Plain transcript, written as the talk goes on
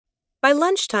By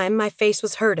lunchtime, my face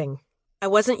was hurting. I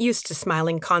wasn't used to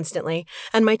smiling constantly,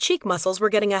 and my cheek muscles were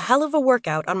getting a hell of a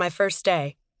workout on my first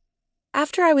day.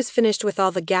 After I was finished with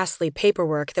all the ghastly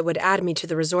paperwork that would add me to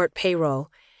the resort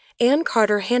payroll, Ann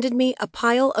Carter handed me a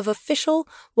pile of official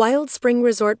Wild Spring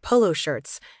Resort polo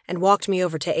shirts and walked me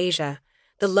over to Asia,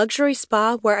 the luxury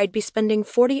spa where I'd be spending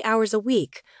 40 hours a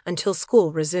week until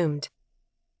school resumed.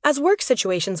 As work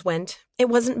situations went, it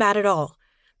wasn't bad at all.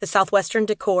 The southwestern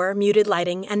decor, muted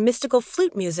lighting, and mystical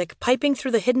flute music piping through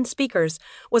the hidden speakers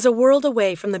was a world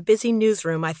away from the busy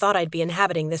newsroom I thought I'd be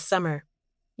inhabiting this summer.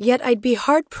 Yet I'd be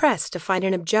hard-pressed to find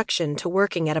an objection to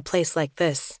working at a place like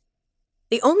this.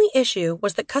 The only issue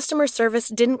was that customer service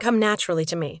didn't come naturally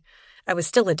to me. I was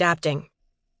still adapting.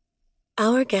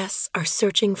 "Our guests are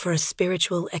searching for a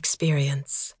spiritual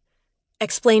experience,"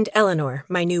 explained Eleanor,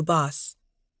 my new boss.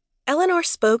 Eleanor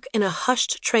spoke in a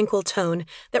hushed, tranquil tone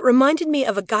that reminded me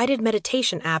of a guided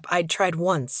meditation app I'd tried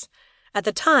once. At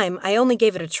the time, I only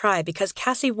gave it a try because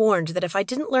Cassie warned that if I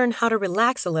didn't learn how to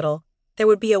relax a little, there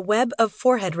would be a web of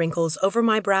forehead wrinkles over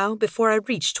my brow before I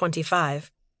reached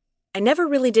 25. I never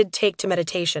really did take to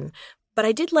meditation, but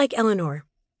I did like Eleanor.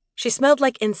 She smelled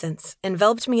like incense,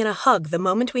 enveloped me in a hug the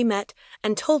moment we met,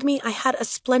 and told me I had a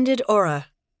splendid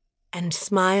aura. "And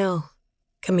smile,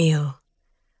 Camille,"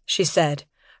 she said,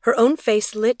 her own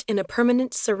face lit in a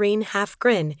permanent, serene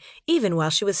half-grin, even while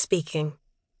she was speaking.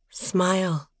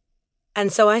 "Smile."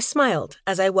 And so I smiled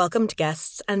as I welcomed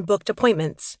guests and booked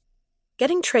appointments.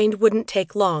 Getting trained wouldn't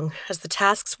take long, as the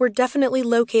tasks were definitely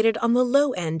located on the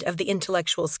low end of the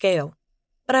intellectual scale.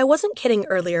 But I wasn't kidding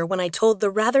earlier when I told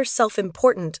the rather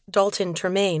self-important Dalton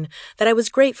Tremaine that I was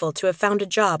grateful to have found a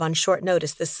job on short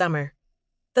notice this summer.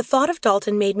 The thought of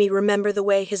Dalton made me remember the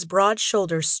way his broad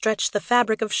shoulders stretched the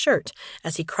fabric of shirt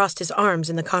as he crossed his arms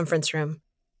in the conference room.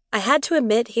 I had to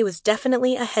admit he was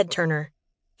definitely a head-turner.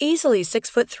 Easily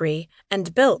 6'3"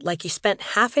 and built like he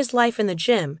spent half his life in the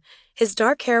gym, his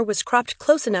dark hair was cropped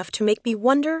close enough to make me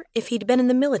wonder if he'd been in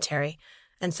the military,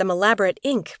 and some elaborate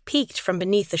ink peeked from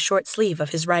beneath the short sleeve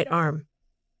of his right arm.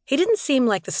 He didn't seem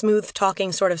like the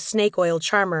smooth-talking sort of snake oil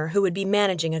charmer who would be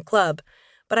managing a club,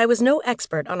 but I was no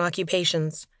expert on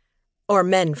occupations. Or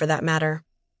men, for that matter.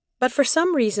 But for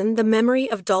some reason, the memory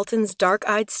of Dalton's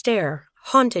dark-eyed stare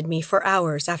haunted me for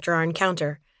hours after our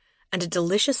encounter, and a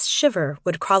delicious shiver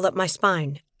would crawl up my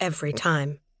spine every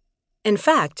time. In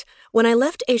fact, when I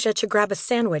left Asia to grab a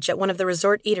sandwich at one of the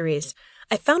resort eateries,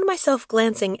 I found myself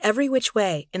glancing every which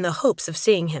way in the hopes of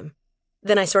seeing him.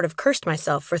 Then I sort of cursed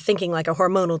myself for thinking like a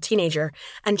hormonal teenager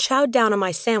and chowed down on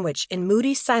my sandwich in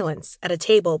moody silence at a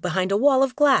table behind a wall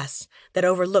of glass that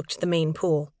overlooked the main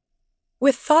pool.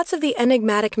 With thoughts of the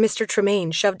enigmatic Mr. Tremaine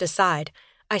shoved aside,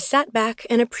 I sat back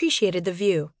and appreciated the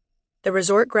view. The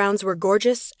resort grounds were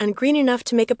gorgeous and green enough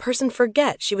to make a person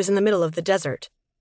forget she was in the middle of the desert.